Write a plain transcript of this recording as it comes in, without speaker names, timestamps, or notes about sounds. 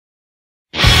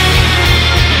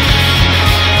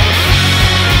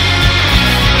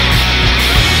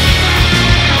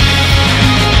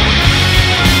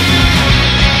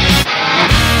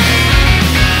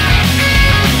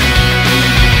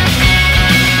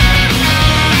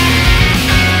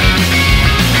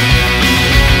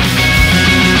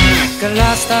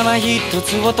玉一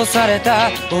つ落とされた。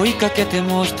追いかけて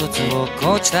もう一つ落っ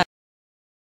こちた。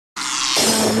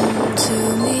 Come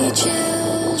to me,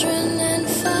 children, and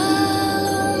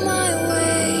follow my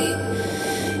way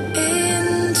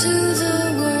into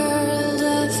the world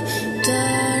of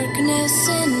darkness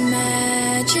and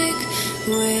magic.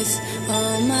 With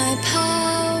all my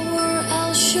power,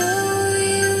 I'll show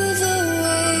you the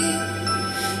way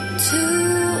to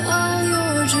all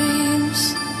your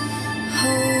dreams,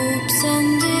 hopes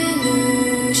and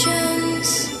illusions.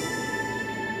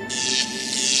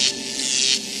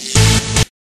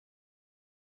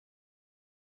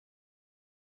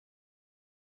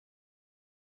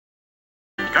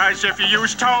 Cause if you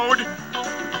use Toad,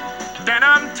 then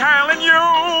I'm telling you,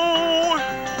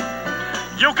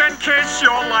 you can kiss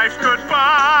your life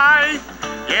goodbye.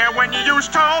 Yeah, when you use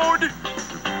Toad,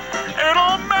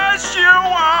 it'll mess you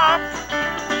up.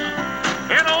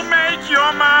 It'll make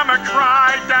your mama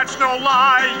cry, that's no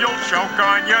lie. You'll choke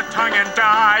on your tongue and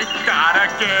die.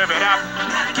 Gotta give it up.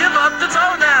 Give up the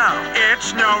Toad now.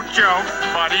 It's no joke,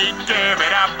 buddy, give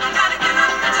it up. Gotta give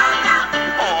up the Toad now.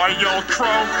 Or you'll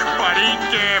croak, buddy,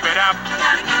 give it up.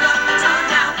 Gotta give up the Toad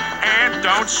now. And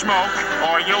don't smoke,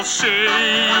 or you'll see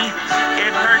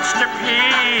it hurts to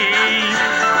pee.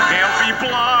 There'll be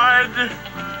blood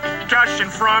gushing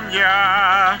from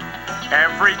ya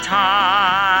every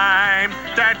time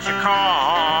that you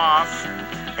cough.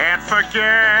 And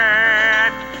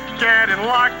forget getting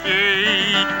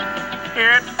lucky,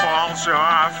 it falls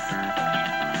off.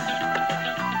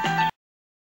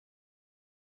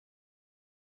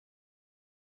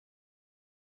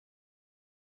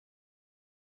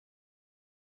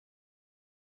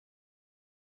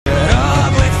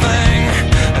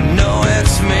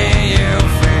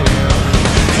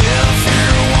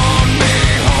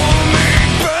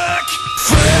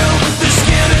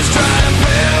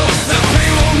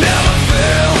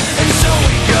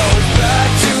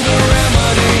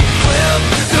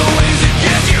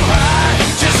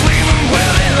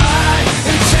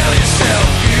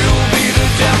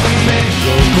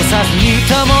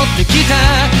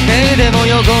でも汚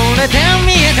れて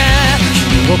見えた。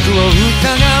僕を疑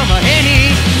う前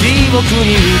に僕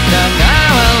に疑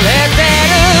われて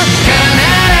る。必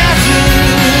ず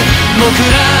僕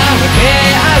らは出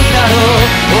会うだろ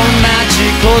う。同じ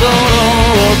鼓動の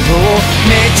音を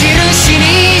目印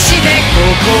にしてこ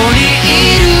こに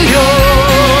いるよ。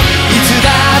いつ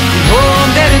だって飛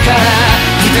んでるから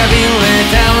くたびれ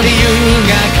た理由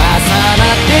が重な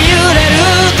って揺れる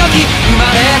時生ま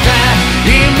れた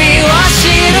意味を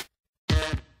知る。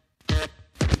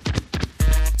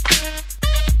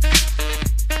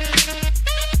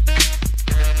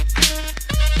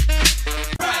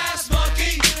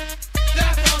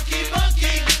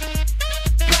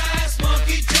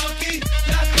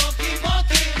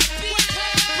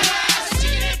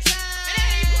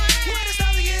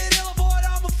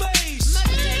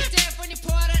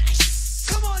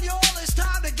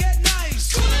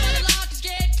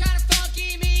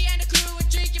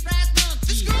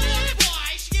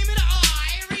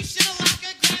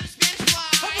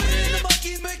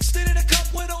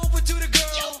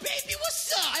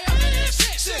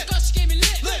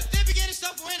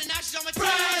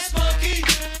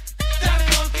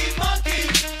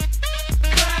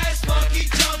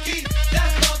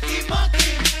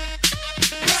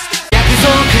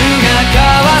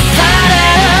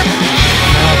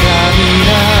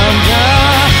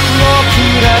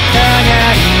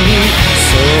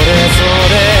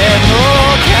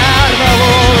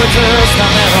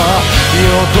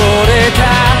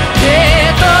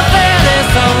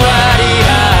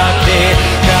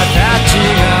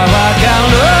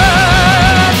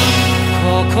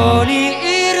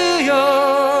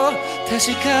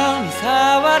確かに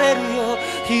触れるよ。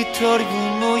一人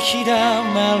分の日だ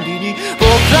まりに僕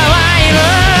らはいる。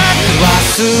忘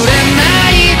れな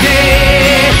いで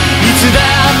いつだっ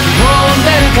て飛んで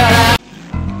るから。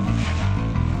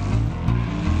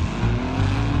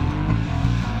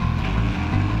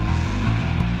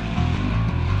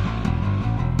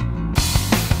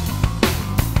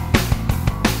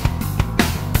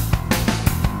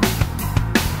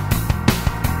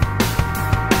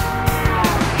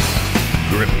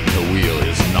Gripping the wheel,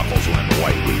 his knuckles went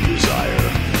white with desire.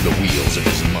 The wheels of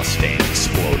his Mustang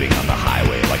exploding on the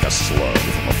highway like a slug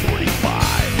from a 45.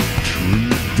 True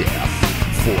death.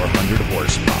 400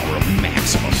 horsepower of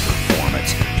maximum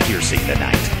performance, piercing the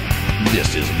night.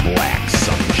 This is Black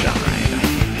Sunshine.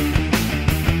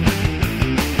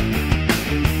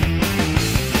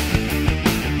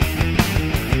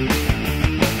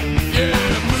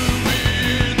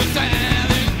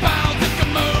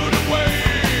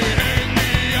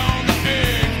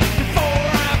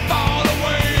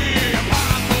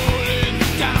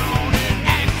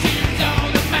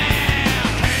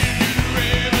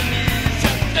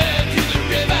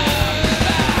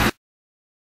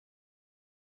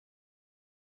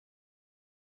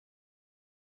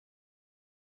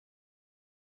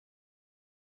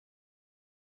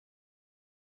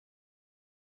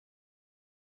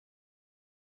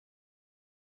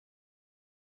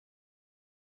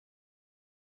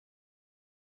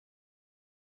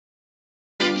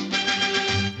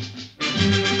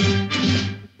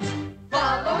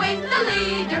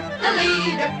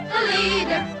 the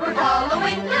leader, we're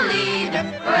following the leader,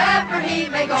 wherever he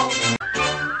may go.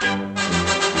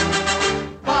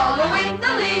 Following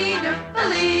the leader, the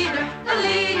leader, the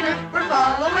leader, we're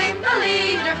following the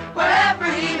leader, wherever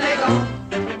he may go.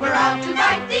 We're out to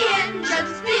fight the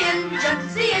engines, the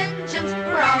engines, the engines,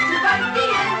 we're out to fight the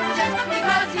engines,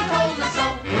 because he told us so.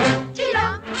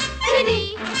 Chee-dum,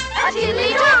 chee-dee, a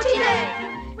chee-lee-dum-chee-day,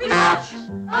 we march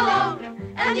along,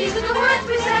 and these are the words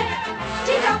we say.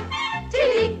 Chee-dum,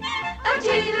 chee-dee, a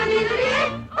chee-lee-dee-dee-dee,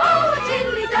 oh, a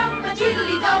chee-lee-dum, a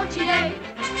chee-lee-dum-chee-day.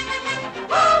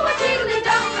 Oh, a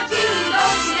chee-lee-dum, a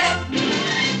chee-lee-dum-chee-day.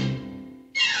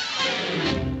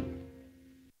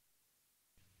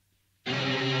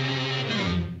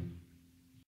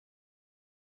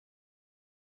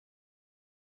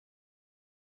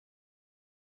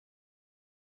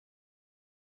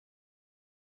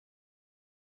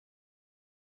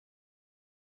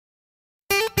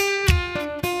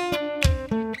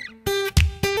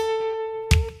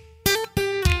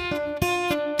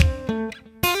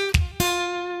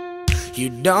 You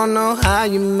don't know how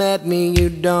you met me, you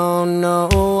don't know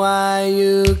why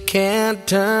you can't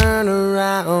turn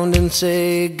around and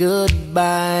say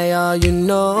goodbye. All you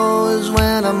know is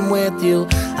when I'm with you,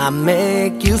 I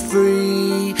make you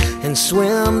free and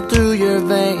swim through your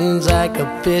veins like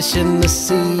a fish in the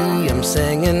sea. I'm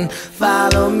singing,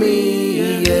 follow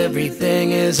me,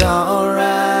 everything is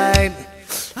alright.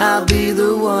 I'll be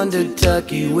the one to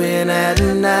tuck you in at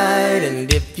night.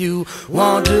 And if you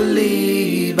want to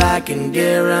leave, I can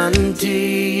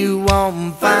guarantee you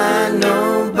won't find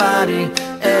nobody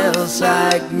else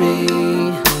like me.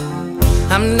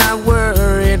 I'm not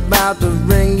worried about the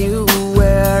ring you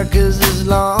wear, 'cause as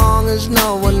long as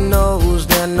no one knows,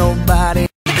 then nobody.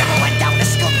 The devil went down the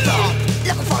scum door,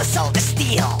 looking for a soul to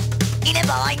steal. He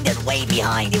never minded way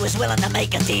behind, he was willing to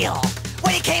make a deal.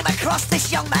 When he came across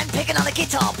this young man picking on a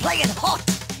guitar, playing hot,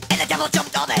 and the devil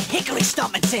jumped on a hickory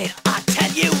stump and said, I tell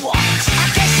you what, I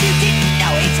guess you didn't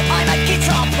know it, I'm a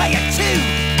guitar player too.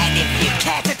 And if you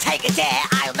care to take a dare,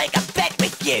 I'll make a bet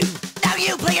with you. Now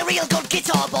you play a real good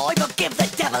guitar, boy, but give the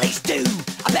devil his due.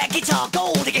 I bet guitar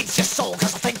gold against your soul,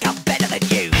 'cause I think I'm better than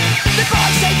you.